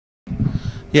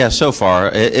Yeah, so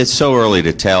far it's so early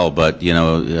to tell, but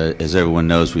as everyone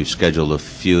knows, we've scheduled a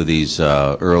few of these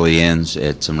early ins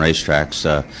at some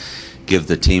racetracks, give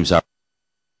the teams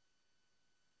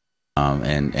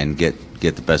and get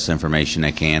the best information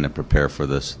they can to prepare for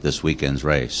this weekend's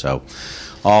race. So,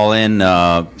 all in,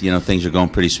 things are going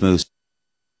pretty smooth.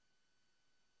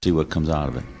 See what comes out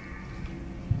of it.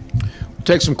 We'll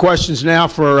take some questions now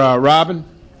for Robin.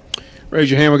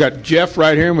 Raise your hand. We got Jeff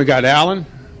right here, and we got Alan.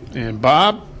 And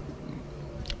Bob,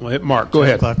 we'll hit Mark. Go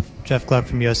ahead. Jeff Gluck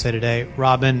from USA Today.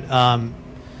 Robin,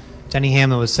 Denny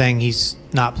Hamlin was saying he's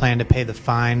not planning to pay the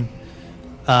fine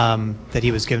that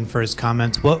he was given for his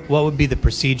comments. What would be the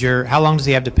procedure? How long does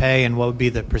he have to pay, and what would be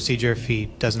the procedure if he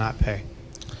does not pay?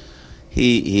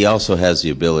 He also has the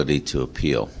ability to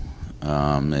appeal,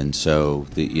 and so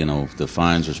the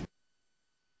fines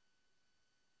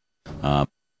are.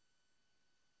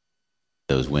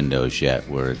 Those windows yet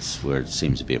where it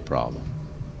seems to be a problem.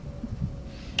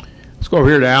 Let's go over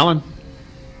here to Alan.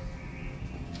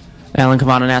 Alan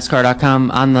Cavana, NASCAR.com.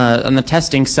 On the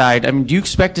testing side, I mean, do you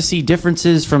expect to see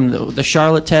differences from the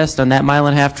Charlotte test on that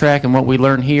mile-and-a-half track and what we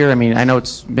learned here? I mean, I know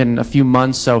it's been a few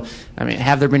months, so I mean,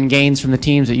 have there been gains from the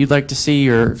teams that you'd like to see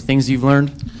or things you've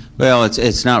learned? Well,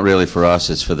 it's not really for us,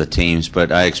 it's for the teams,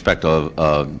 but I expect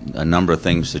a number of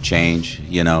things to change.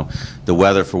 The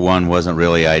weather, for one, wasn't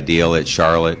really ideal at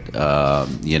Charlotte,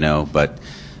 but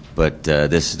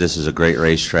this is a great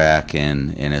racetrack,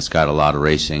 and it's got a lot of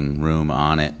racing room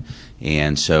on it.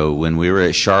 And so when we were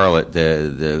at Charlotte,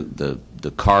 the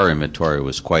car inventory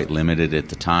was quite limited at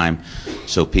the time,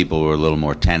 so people were a little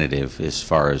more tentative as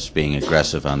far as being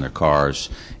aggressive on their cars,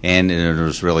 and there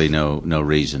was really no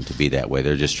reason to be that way.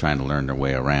 They're just trying to learn their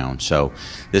way around. So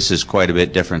this is quite a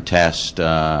bit different test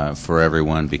for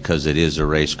everyone because it is a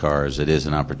race cars. It is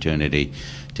an opportunity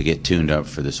to get tuned up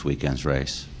for this weekend's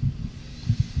race.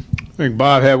 I think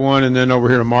Bob had one, and then over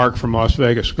here to Mark from Las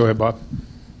Vegas. Go ahead, Bob.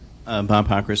 Bob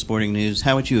Hocker, Sporting News.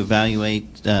 How would you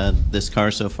evaluate this car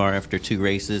so far after 2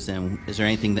 races, and is there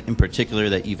anything in particular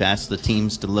that you've asked the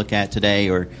teams to look at today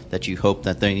or that you hope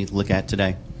that they look at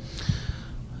today?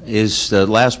 The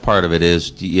last part of it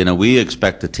is, we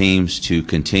expect the teams to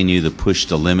continue to push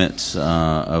the limits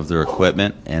of their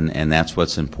equipment, and that's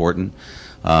what's important.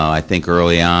 I think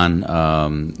early on,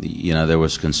 there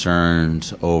was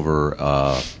concerns over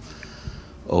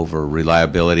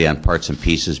reliability on parts and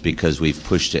pieces because we've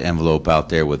pushed the envelope out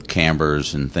there with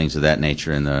cambers and things of that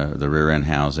nature in the rear end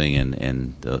housing,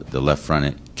 and the left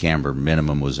front camber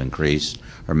minimum was increased,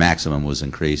 or maximum was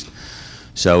increased.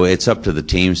 So it's up to the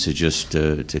teams to just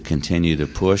to continue to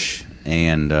push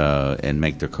and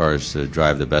make their cars to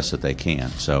drive the best that they can.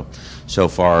 So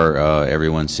far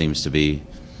everyone seems to be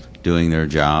doing their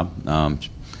job.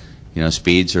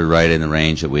 Speeds are right in the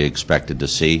range that we expected to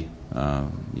see.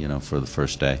 For the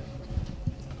first day.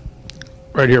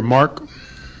 Right here, Mark.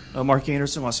 Mark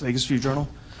Anderson, Las Vegas View Journal.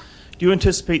 Do you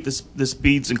anticipate the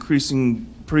speeds increasing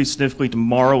pretty significantly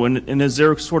tomorrow? And is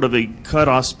there sort of a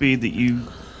cutoff speed that you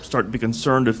start to be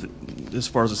concerned as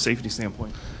far as a safety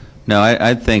standpoint? No,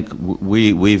 I think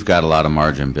we've got a lot of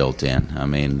margin built in. I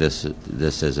mean, this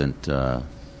isn't a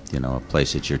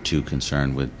place that you're too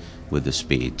concerned with the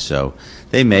speed. So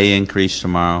they may increase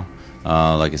tomorrow.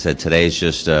 Like I said, today's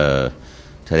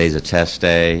a test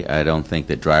day. I don't think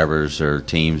that drivers or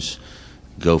teams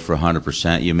go for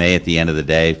 100%. You may, at the end of the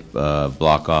day,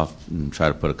 block off and try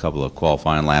to put a couple of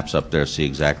qualifying laps up there, see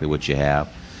exactly what you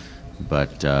have.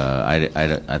 But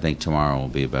I think tomorrow will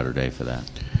be a better day for that.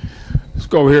 Let's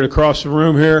go over here across the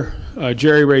room here.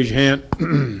 Jerry, raise your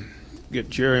hand. Get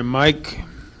Jerry and Mike.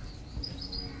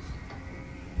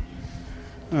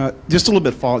 Just a little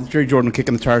bit Jerry Jordan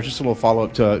kicking the tires. Just a little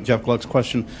follow-up to Jeff Gluck's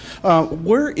question.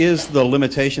 Where is the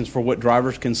limitations for what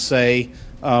drivers can say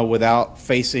without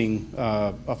facing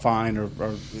a fine, or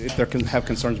if they can have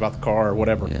concerns about the car or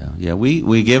whatever? Yeah.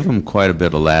 We give them quite a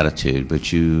bit of latitude,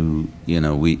 but you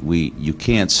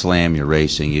can't slam your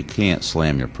racing. You can't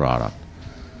slam your product.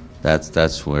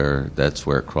 That's where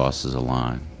it crosses a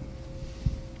line.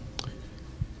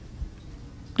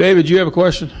 David, you have a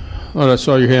question? Oh, I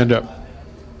saw your hand up.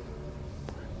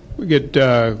 We get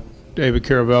David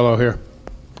Caravello here.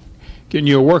 Getting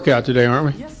you a workout today,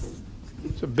 aren't we? Yes.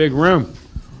 It's a big room.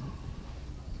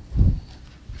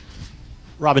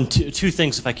 Robin, two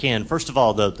things if I can. First of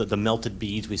all, the melted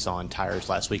beads we saw in tires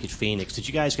last week at Phoenix. Did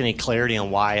you guys get any clarity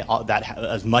on why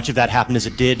as much of that happened as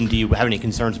it did, and do you have any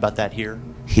concerns about that here?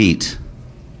 Heat.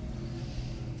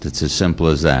 It's as simple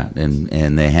as that, and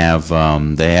they have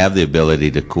the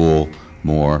ability to cool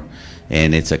more.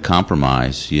 And it's a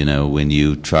compromise, when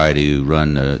you try to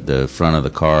run the front of the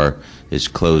car is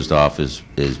closed off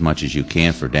as much as you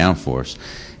can for downforce.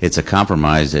 It's a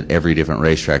compromise at every different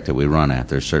racetrack that we run at.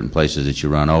 There's certain places that you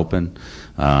run open,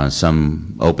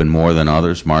 some open more than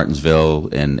others. Martinsville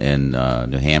and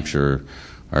New Hampshire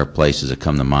are places that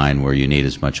come to mind where you need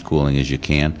as much cooling as you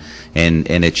can, and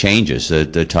it changes.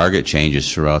 The target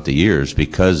changes throughout the years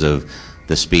because of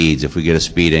the speeds. If we get a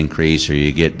speed increase or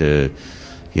you get the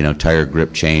tire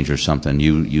grip change or something,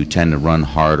 you tend to run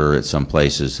harder at some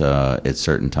places at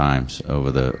certain times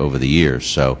over the years.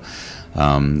 So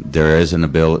there is an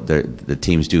ability. The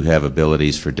teams do have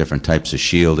abilities for different types of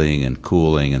shielding and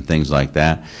cooling and things like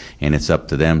that, and it's up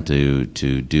to them to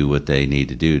do what they need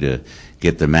to do to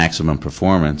get the maximum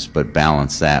performance, but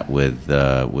balance that with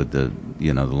the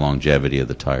the longevity of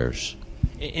the tires.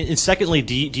 And secondly,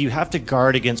 do you have to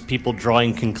guard against people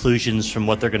drawing conclusions from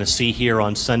what they're going to see here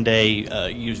on Sunday,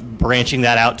 branching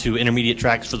that out to intermediate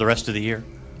tracks for the rest of the year?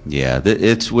 Yeah,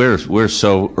 we're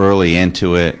so early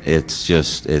into it.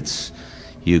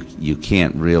 You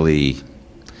can't really.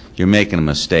 You're making a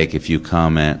mistake if you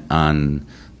comment on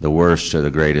the worst or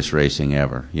the greatest racing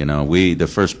ever. The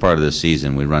first part of the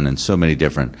season we run in so many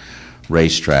different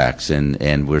racetracks,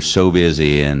 and we're so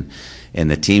busy and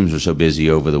the teams are so busy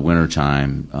over the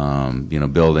wintertime,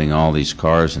 building all these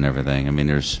cars and everything. I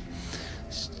mean,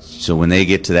 so when they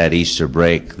get to that Easter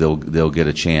break, they'll get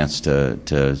a chance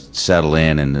to settle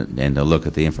in and to look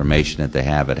at the information that they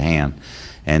have at hand,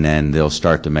 and then they'll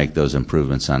start to make those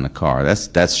improvements on the car.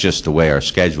 That's just the way our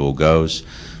schedule goes.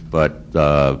 But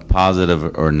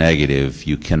positive or negative,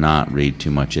 you cannot read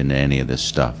too much into any of this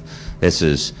stuff. This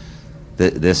is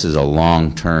a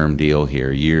long-term deal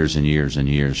here, years and years and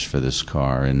years for this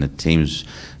car. And the teams,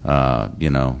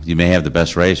 you may have the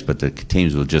best race, but the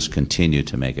teams will just continue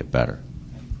to make it better.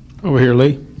 Over here,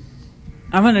 Lee.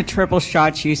 I'm going to triple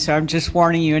shot you, so I'm just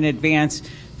warning you in advance.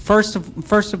 First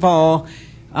of all,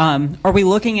 are we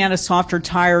looking at a softer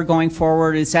tire going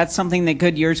forward? Is that something that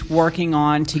Goodyear's working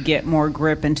on to get more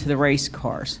grip into the race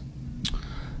cars?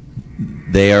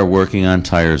 They are working on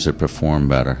tires that perform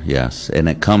better, yes. And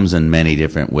it comes in many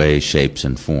different ways, shapes,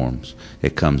 and forms.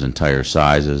 It comes in tire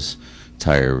sizes,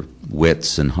 tire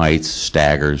widths and heights,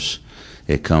 staggers.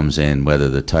 It comes in whether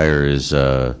the tire is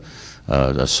a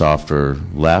softer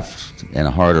left and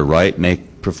a harder right may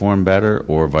perform better,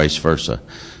 or vice versa.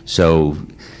 So,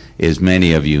 as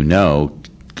many of you know,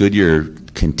 Goodyear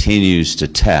continues to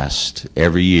test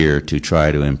every year to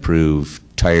try to improve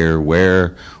tire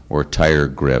wear or tire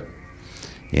grip.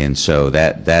 And so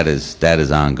that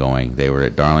is ongoing. They were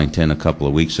at Darlington a couple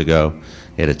of weeks ago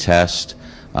at a test.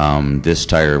 This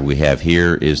tire we have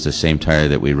here is the same tire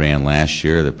that we ran last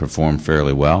year that performed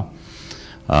fairly well.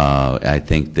 I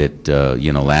think that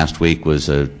last week was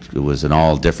an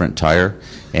all different tire,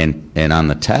 and on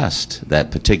the test,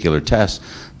 that particular test,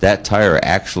 that tire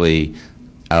actually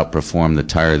outperformed the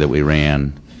tire that we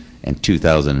ran in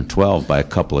 2012 by a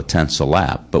couple of tenths a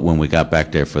lap. But when we got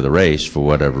back there for the race, for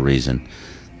whatever reason,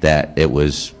 that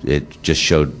it just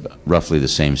showed roughly the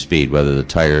same speed. Whether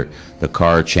the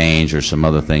car changed or some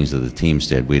other things that the teams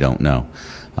did, we don't know.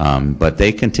 But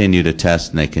they continue to test,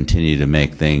 and they continue to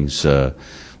make things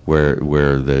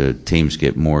where the teams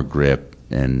get more grip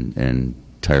and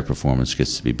tire performance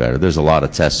gets to be better. There's a lot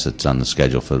of tests that's on the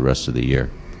schedule for the rest of the year.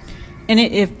 And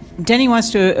if Denny wants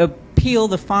to appeal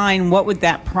the fine, what would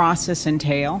that process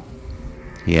entail?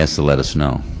 He has to let us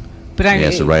know. But he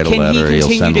has to write a letter. He'll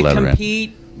send a letter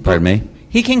in. Pardon me?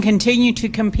 He can continue to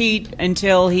compete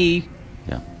until he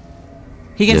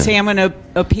can say, I'm going to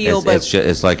appeal.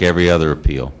 It's like every other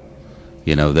appeal.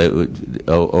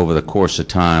 Over the course of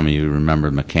time, you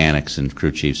remember mechanics and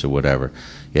crew chiefs or whatever,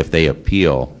 if they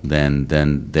appeal, then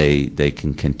they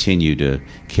can continue to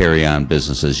carry on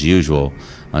business as usual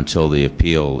until the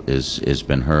appeal is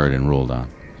been heard and ruled on.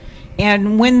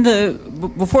 And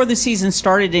before the season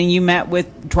started and you met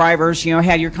with drivers,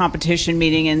 had your competition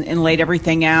meeting and laid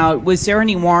everything out, was there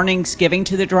any warnings given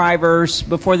to the drivers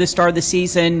before the start of the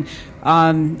season,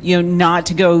 not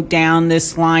to go down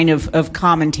this line of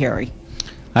commentary?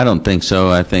 I don't think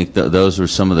so. I think those were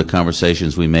some of the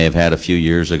conversations we may have had a few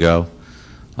years ago.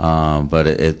 But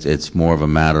it's more of a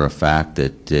matter of fact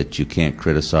that you can't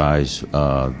criticize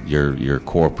your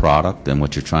core product and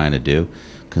what you're trying to do.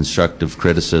 Constructive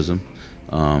criticism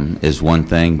is one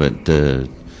thing, but there's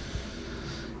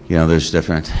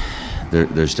different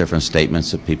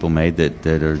statements that people made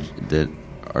that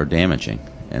are damaging,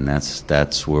 and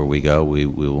that's where we go. We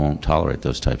won't tolerate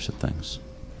those types of things.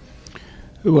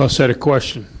 Who else had a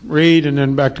question? Reed, and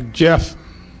then back to Jeff.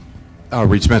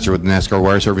 Reed Spencer with NASCAR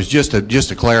Wire Service. Just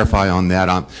to clarify on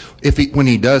that, when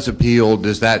he does appeal,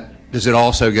 does that does it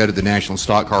also go to the National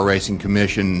Stock Car Racing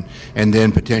Commission and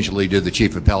then potentially to the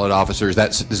Chief Appellate Officer? Is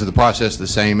the process the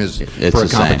same as It's for a the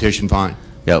same. competition fine?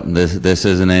 Yep, this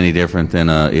isn't any different than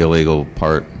an illegal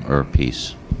part or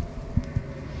piece.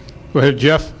 Go ahead,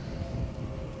 Jeff.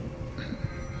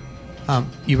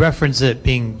 You referenced it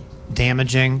being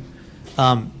damaging.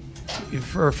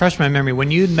 For refresh my memory,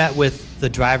 when you met with the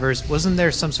drivers, wasn't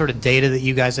there some sort of data that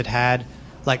you guys had,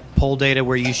 like poll data,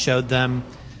 where you showed them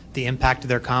the impact of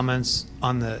their comments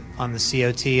on the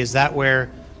COT? Is that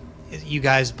where you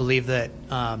guys believe that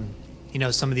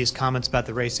some of these comments about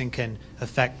the racing can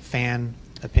affect fan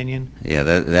opinion? Yeah,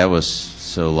 that was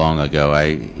so long ago.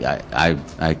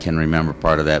 I can remember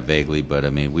part of that vaguely, but I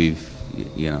mean,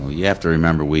 you have to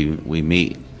remember we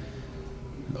meet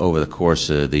over the course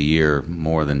of the year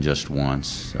more than just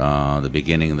once. The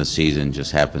beginning of the season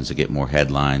just happens to get more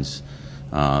headlines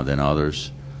than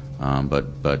others,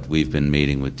 but we've been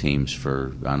meeting with teams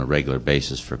on a regular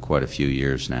basis for quite a few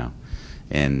years now,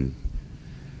 and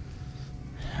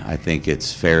I think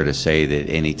it's fair to say that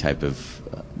any type of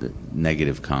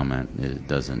negative comment, it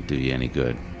doesn't do you any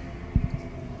good.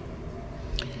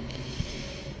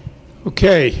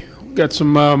 Okay, got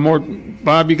some more.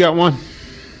 Bob, you got one?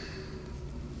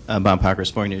 Bob Parker,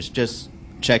 Sporting News. Just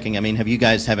checking, I mean,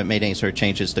 haven't made any sort of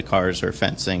changes to cars or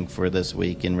fencing for this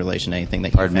week in relation to anything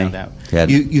that you found out?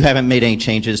 Ted? You haven't made any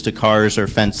changes to cars or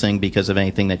fencing because of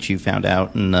anything that you found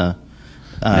out in the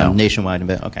No. nationwide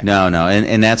event? Okay. No,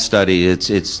 and that study,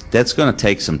 that's going to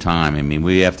take some time. I mean,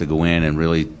 we have to go in and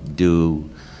really do.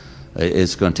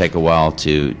 It's going to take a while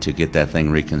to get that thing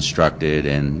reconstructed,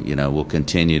 and we'll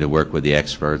continue to work with the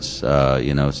experts.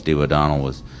 Steve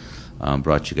O'Donnell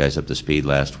brought you guys up to speed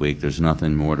last week. There's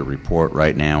nothing more to report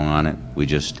right now on it. We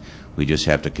just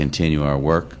have to continue our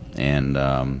work, and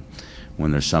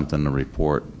when there's something to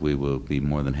report, we will be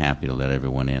more than happy to let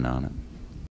everyone in on it.